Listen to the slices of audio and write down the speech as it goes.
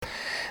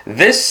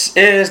This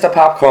is the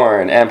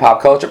Popcorn and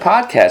Pop Culture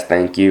Podcast.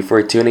 Thank you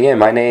for tuning in.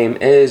 My name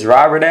is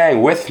Robert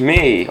Ang. With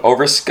me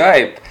over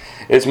Skype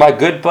is my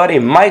good buddy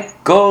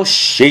Michael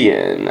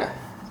Sheehan.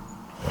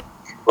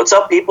 What's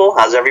up, people?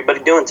 How's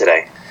everybody doing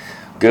today?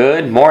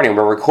 Good morning.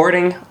 We're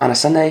recording on a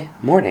Sunday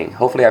morning.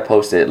 Hopefully I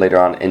post it later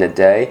on in the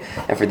day.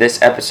 And for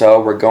this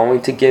episode, we're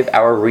going to give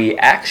our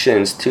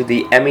reactions to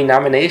the Emmy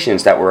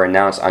nominations that were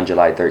announced on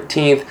July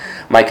 13th.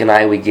 Mike and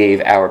I, we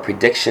gave our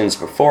predictions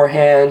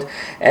beforehand.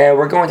 And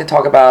we're going to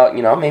talk about,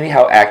 maybe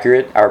how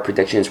accurate our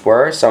predictions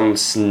were, some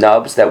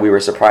snubs that we were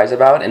surprised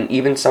about, and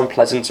even some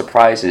pleasant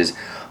surprises,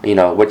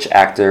 which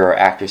actor or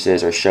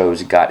actresses or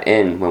shows got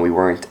in when we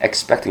weren't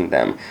expecting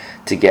them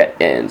to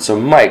get in. So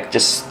Mike,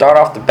 just start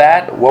off the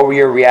bat, what were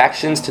your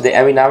reactions to the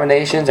Emmy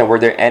nominations, and were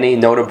there any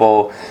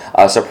notable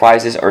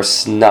surprises or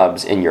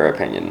snubs in your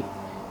opinion?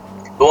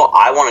 Well,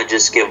 I want to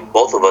just give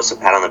both of us a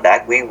pat on the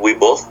back. We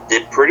both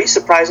did pretty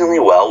surprisingly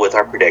well with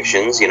our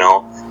predictions.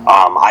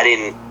 I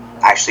didn't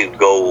actually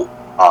go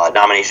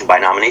nomination by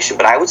nomination,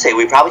 but I would say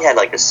we probably had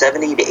like a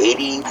 70 to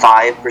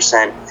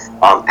 85%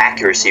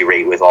 accuracy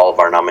rate with all of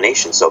our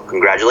nominations. So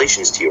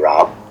congratulations to you,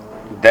 Rob.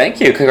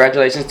 Thank you.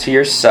 Congratulations to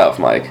yourself,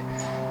 Mike.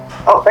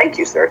 Oh, thank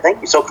you, sir. Thank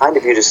you. So kind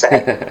of you to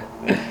say.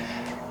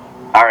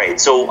 All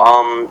right. So,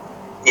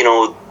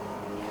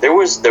 there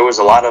was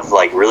a lot of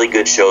like really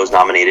good shows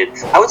nominated.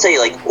 I would say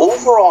like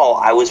overall,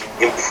 I was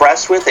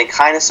impressed with and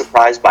kind of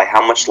surprised by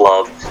how much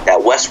love that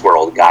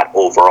Westworld got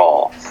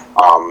overall.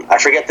 I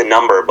forget the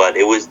number, but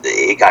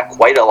it got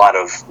quite a lot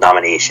of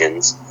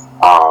nominations,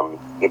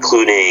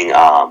 including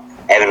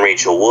Evan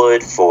Rachel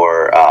Wood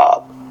for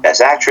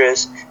Best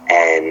Actress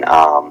and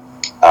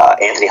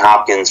Anthony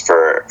Hopkins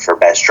for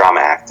Best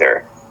Drama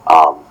Actor,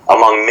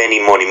 among many,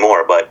 many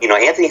more. But,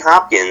 Anthony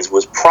Hopkins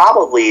was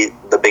probably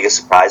the biggest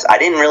surprise. I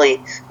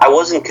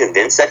wasn't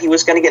convinced that he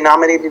was going to get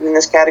nominated in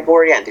this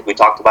category. I think we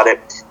talked about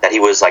it, that he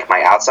was like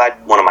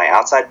one of my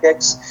outside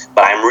picks.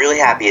 But I'm really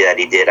happy that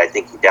he did. I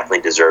think he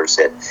definitely deserves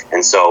it.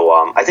 And so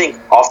I think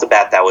off the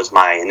bat, that was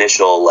my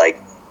initial,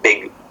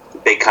 big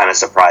kind of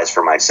surprise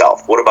for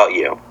myself. What about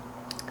you?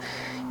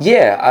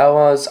 Yeah, I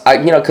was,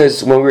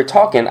 because when we were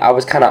talking, I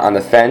was kind of on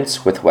the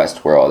fence with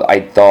Westworld.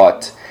 I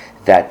thought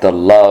that the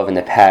love and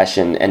the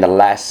passion and the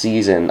last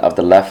season of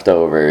The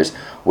Leftovers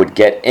would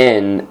get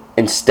in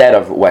instead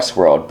of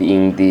Westworld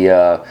being the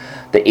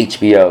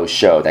HBO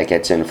show that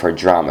gets in for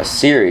drama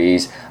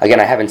series. Again,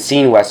 I haven't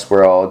seen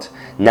Westworld.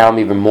 Now I'm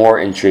even more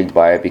intrigued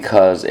by it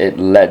because it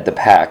led the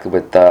pack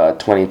with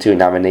 22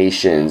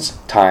 nominations,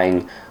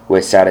 tying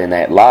with Saturday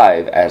Night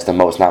Live as the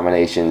most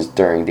nominations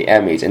during the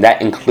Emmys, and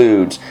that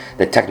includes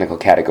the technical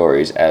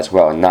categories as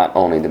well, not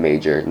only the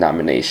major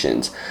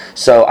nominations.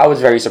 So I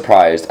was very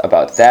surprised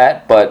about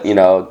that, but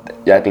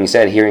that being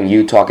said, hearing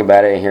you talk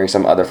about it and hearing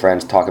some other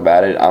friends talk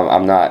about it,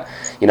 I'm not,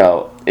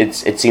 it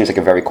seems like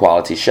a very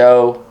quality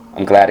show.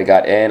 I'm glad it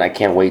got in. I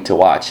can't wait to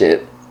watch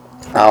it.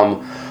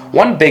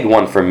 One big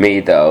one for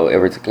me, though,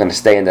 if we're going to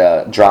stay in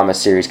the drama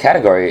series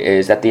category,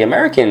 is that The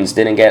Americans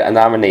didn't get a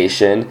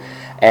nomination,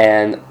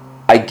 and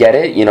I get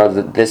it,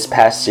 this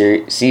past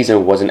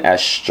season wasn't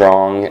as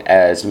strong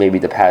as maybe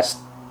the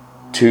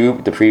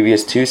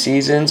previous two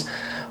seasons,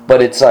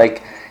 but it's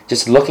like,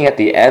 just looking at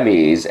the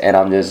Emmys, and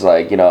I'm just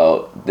like,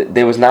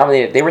 they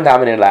were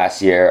nominated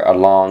last year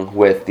along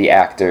with the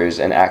actors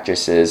and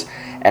actresses,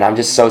 and I'm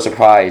just so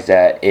surprised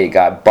that it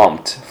got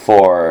bumped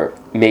for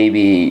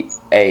maybe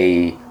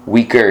a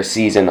weaker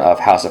season of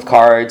House of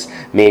Cards,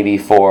 maybe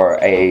for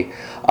a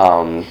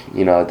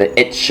the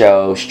It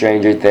show,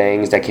 Stranger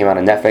Things, that came out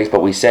on Netflix,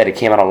 but we said it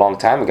came out a long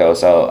time ago,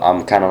 so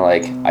I'm kind of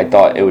like, I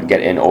thought it would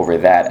get in over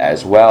that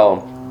as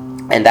well.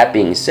 And that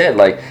being said,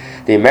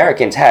 The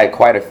Americans had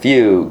quite a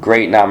few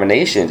great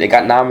nominations. It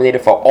got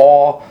nominated for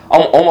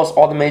almost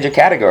all the major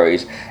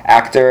categories: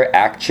 actor,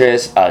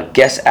 actress,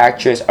 guest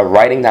actress, a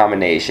writing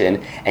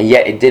nomination, and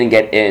yet it didn't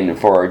get in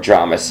for a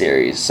drama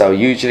series. So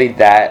usually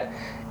they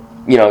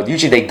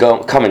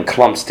come in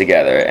clumps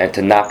together, and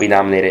to not be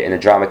nominated in the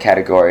drama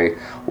category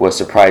was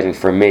surprising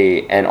for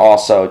me. And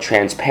also,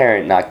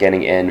 Transparent not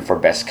getting in for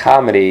Best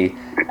Comedy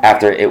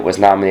after it was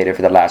nominated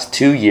for the last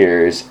 2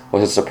 years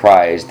was a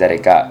surprise that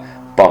it got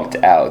bumped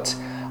out.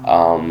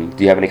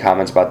 Do you have any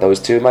comments about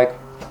those two, Mike?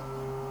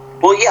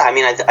 Well, yeah,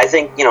 I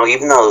think,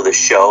 even though the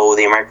show,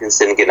 The Americans,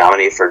 didn't get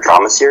nominated for a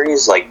drama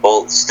series,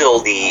 still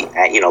the,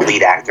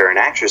 lead actor and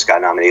actress got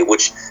nominated,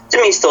 which to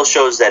me still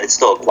shows that it's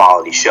still a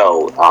quality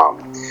show.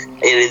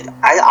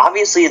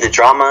 Obviously the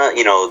drama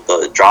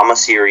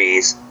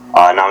series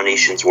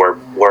nominations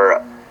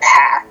were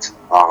packed,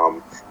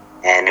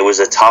 and it was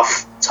a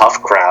tough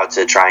crowd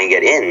to try and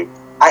get in.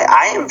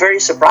 I am very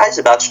surprised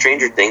about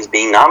Stranger Things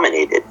being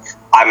nominated.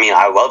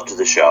 I loved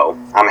the show.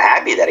 I'm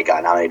happy that it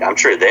got nominated. I'm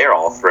sure they're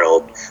all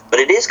thrilled. But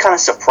it is kind of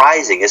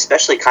surprising,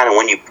 especially kind of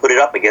when you put it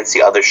up against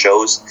the other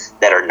shows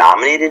that are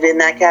nominated in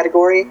that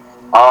category.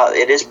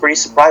 It is pretty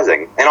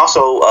surprising. And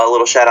also, a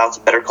little shout out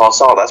to Better Call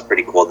Saul. That's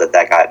pretty cool that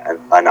got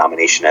a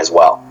nomination as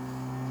well.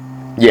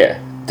 Yeah,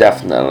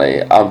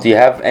 definitely. Do you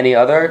have any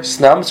other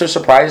snubs or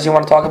surprises you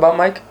want to talk about,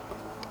 Mike?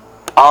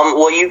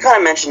 Well, you kind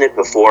of mentioned it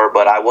before,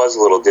 but I was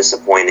a little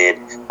disappointed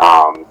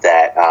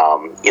that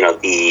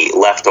the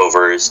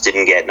Leftovers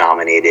didn't get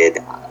nominated.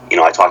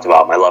 I talked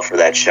about my love for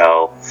that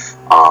show,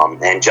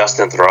 and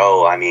Justin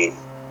Theroux. I mean,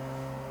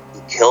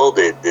 he killed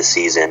it this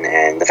season,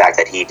 and the fact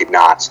that he did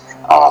not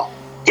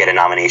get a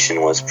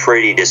nomination was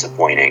pretty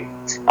disappointing.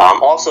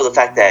 Also, the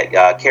fact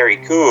that Carrie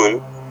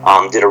Coon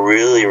did a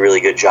really,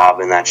 really good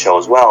job in that show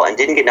as well, and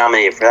didn't get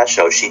nominated for that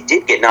show. She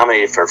did get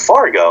nominated for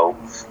Fargo,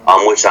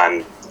 which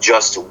I'm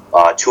just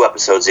 2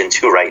 episodes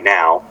into right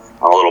now.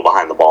 I'm a little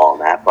behind the ball on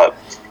that, but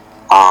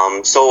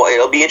so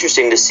it'll be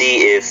interesting to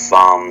see if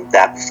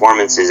that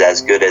performance is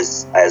as good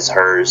as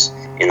hers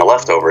in The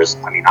Leftovers.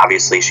 I mean,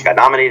 obviously she got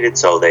nominated,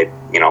 so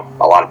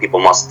a lot of people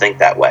must think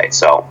that way.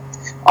 So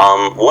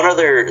one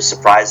other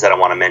surprise that I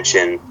want to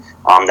mention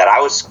that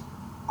I was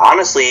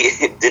honestly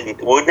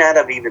would not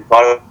have even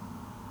thought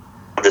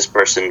of this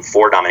person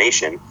for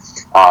nomination,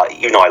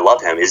 even though I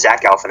love him, is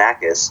Zach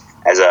Galifianakis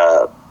as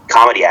a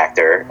comedy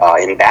actor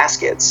in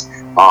Baskets.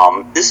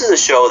 This is a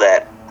show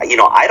that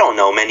I don't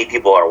know many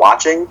people are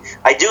watching.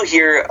 I do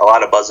hear a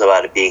lot of buzz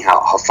about it being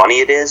how funny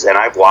it is, and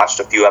I've watched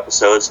a few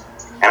episodes,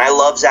 and I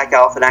love Zach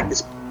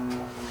Galifianakis,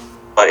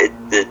 but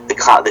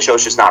the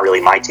show's just not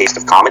really my taste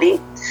of comedy.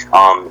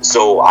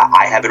 So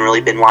I haven't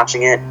really been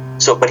watching it.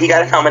 But he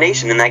got a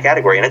nomination in that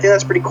category, and I think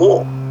that's pretty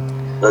cool.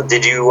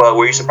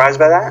 Were you surprised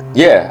by that?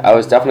 Yeah, I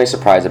was definitely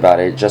surprised about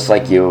it. Just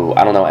like you,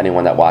 I don't know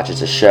anyone that watches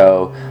the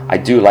show. I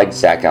do like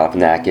Zach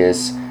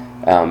Galifianakis.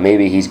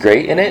 Maybe he's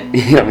great in it.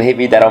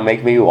 Maybe that'll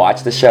make me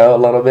watch the show a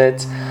little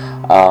bit.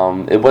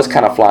 It was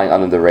kind of flying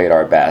under the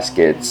radar,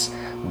 Baskets,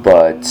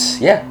 but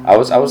yeah, I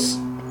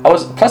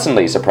was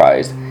pleasantly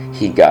surprised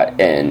he got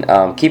in.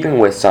 Keeping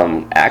with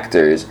some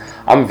actors,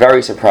 I'm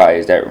very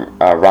surprised that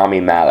Rami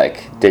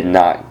Malek did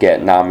not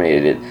get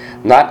nominated.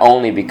 Not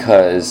only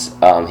because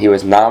he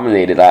was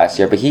nominated last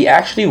year, but he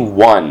actually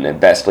won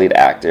Best Lead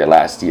Actor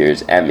last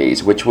year's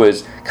Emmys, which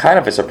was kind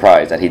of a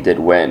surprise that he did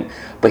win.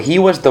 But he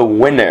was the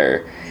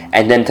winner,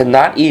 and then to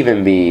not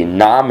even be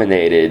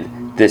nominated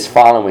this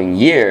following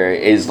year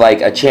is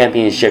like a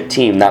championship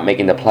team not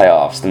making the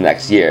playoffs the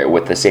next year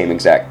with the same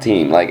exact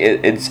team. Like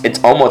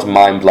it's almost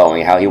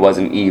mind-blowing how he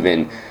wasn't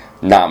even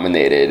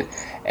nominated,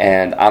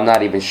 and I'm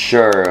not even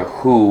sure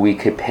who we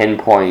could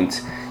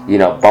pinpoint,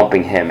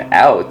 bumping him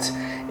out.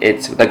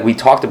 It's like we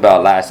talked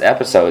about last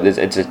episode.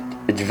 It's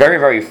very,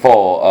 very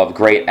full of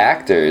great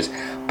actors,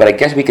 but I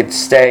guess we could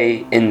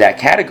stay in that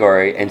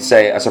category and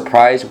say a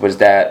surprise was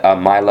that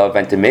Milo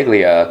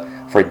Ventimiglia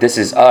for This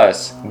Is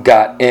Us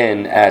got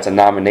in as a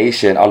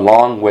nomination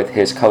along with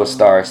his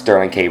co-star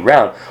Sterling K.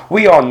 Brown.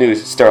 We all knew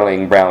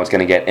Sterling Brown was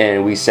going to get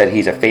in. We said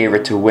he's a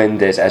favorite to win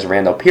this as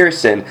Randall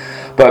Pearson,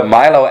 but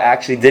Milo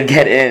actually did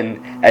get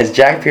in as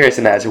Jack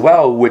Pearson as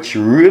well, which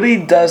really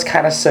does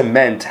kind of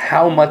cement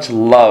how much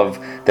love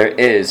there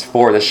is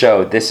for the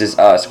show This Is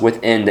Us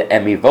within the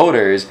Emmy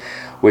voters,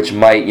 which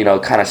might,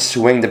 kind of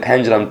swing the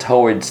pendulum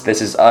towards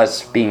This Is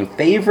Us being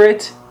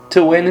favorite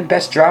to win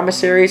Best Drama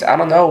Series. I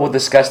don't know. We'll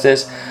discuss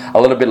this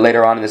a little bit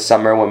later on in the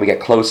summer when we get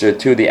closer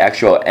to the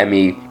actual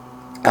Emmy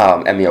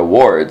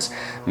Awards.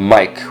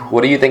 Mike,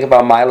 what do you think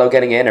about Milo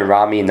getting in and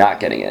Rami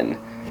not getting in?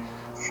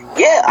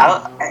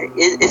 Yeah,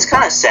 it's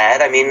kind of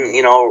sad. I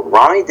mean,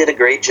 Rami did a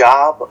great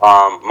job.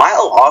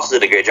 Milo also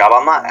did a great job.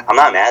 I'm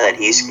not mad that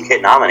he's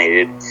get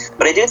nominated,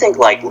 but I do think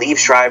like Liev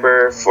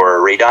Schreiber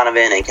for Ray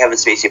Donovan and Kevin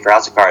Spacey for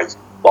House of Cards,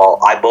 while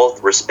I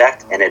both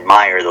respect and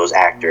admire those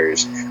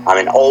actors,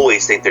 and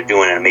always think they're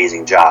doing an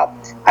amazing job,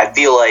 I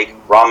feel like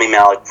Rami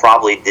Malek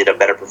probably did a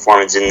better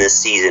performance in this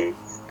season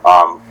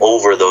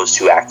over those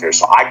two actors.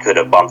 So I could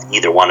have bumped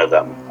either one of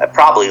them. I'd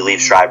probably Liev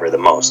Schreiber the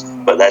most,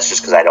 but that's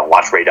just because I don't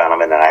watch Ray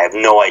Donovan and I have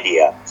no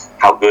idea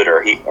how good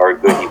or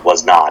good he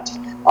was not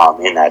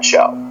in that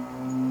show.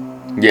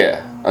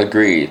 Yeah,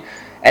 agreed.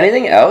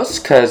 Anything else?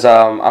 Because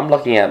I'm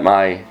looking at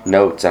my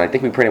notes, and I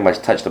think we pretty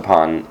much touched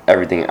upon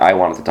everything I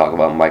wanted to talk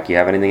about. Mike, you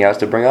have anything else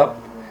to bring up?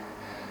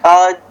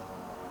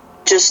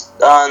 Just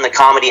the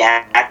comedy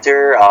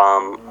actor.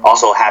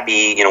 Also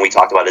happy, we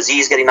talked about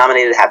Aziz getting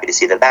nominated. Happy to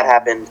see that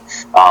happened.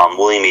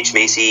 William H.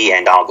 Macy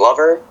and Donald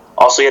Glover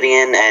also getting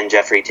in, and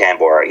Jeffrey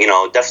Tambor.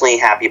 Definitely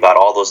happy about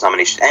all those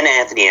nominations. And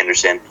Anthony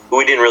Anderson, who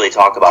we didn't really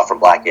talk about from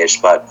Blackish,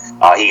 but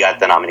he got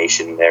the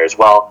nomination there as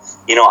well.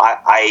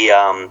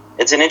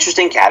 It's an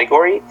interesting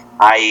category.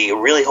 I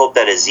really hope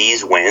that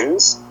Aziz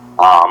wins.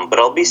 But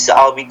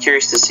I'll be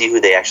curious to see who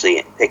they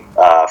actually pick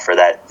for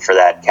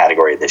that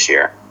category this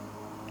year.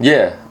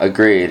 Yeah,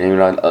 agreed.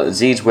 And,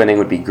 Aziz winning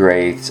would be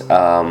great.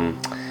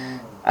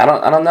 I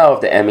don't know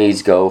if the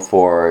Emmys go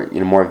for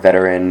more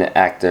veteran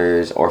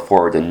actors or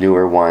for the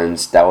newer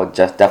ones. That would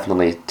just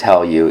definitely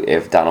tell you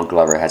if Donald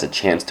Glover has a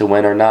chance to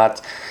win or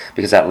not,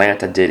 because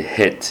Atlanta did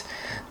hit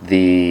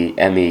the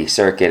Emmy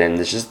circuit, and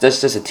this is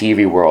just a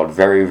TV world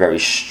very, very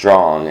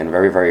strong and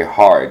very, very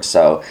hard.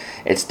 So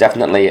it's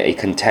definitely a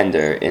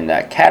contender in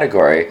that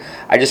category.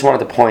 I just wanted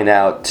to point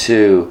out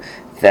too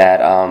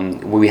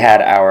that we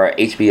had our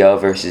HBO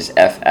versus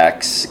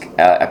FX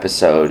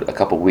episode a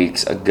couple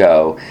weeks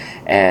ago,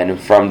 and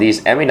from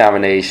these Emmy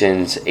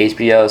nominations,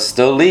 HBO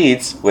still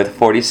leads with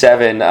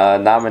 47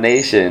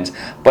 nominations,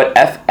 but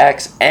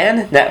FX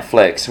and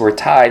Netflix were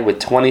tied with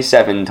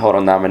 27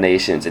 total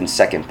nominations in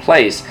second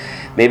place.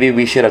 Maybe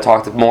we should have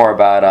talked more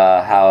about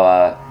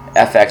how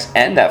FX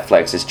and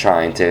Netflix is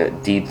trying to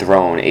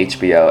dethrone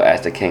HBO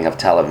as the king of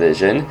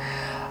television.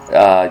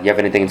 You have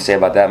anything to say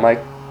about that,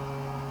 Mike?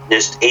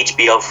 Just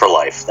HBO for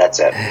life. That's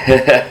it.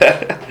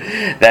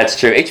 That's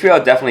true.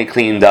 HBO definitely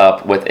cleaned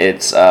up with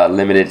its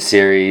limited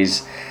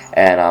series,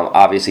 and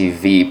obviously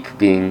Veep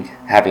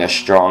having a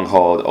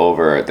stronghold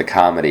over the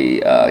comedy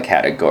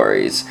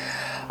categories.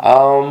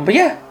 But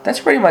yeah,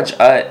 that's pretty much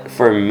it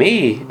for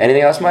me.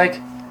 Anything else,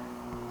 Mike?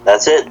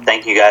 That's it.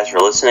 Thank you guys for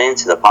listening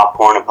to the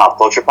Popcorn and Pop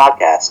Culture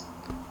Podcast.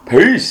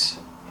 Peace.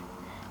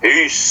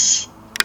 Peace.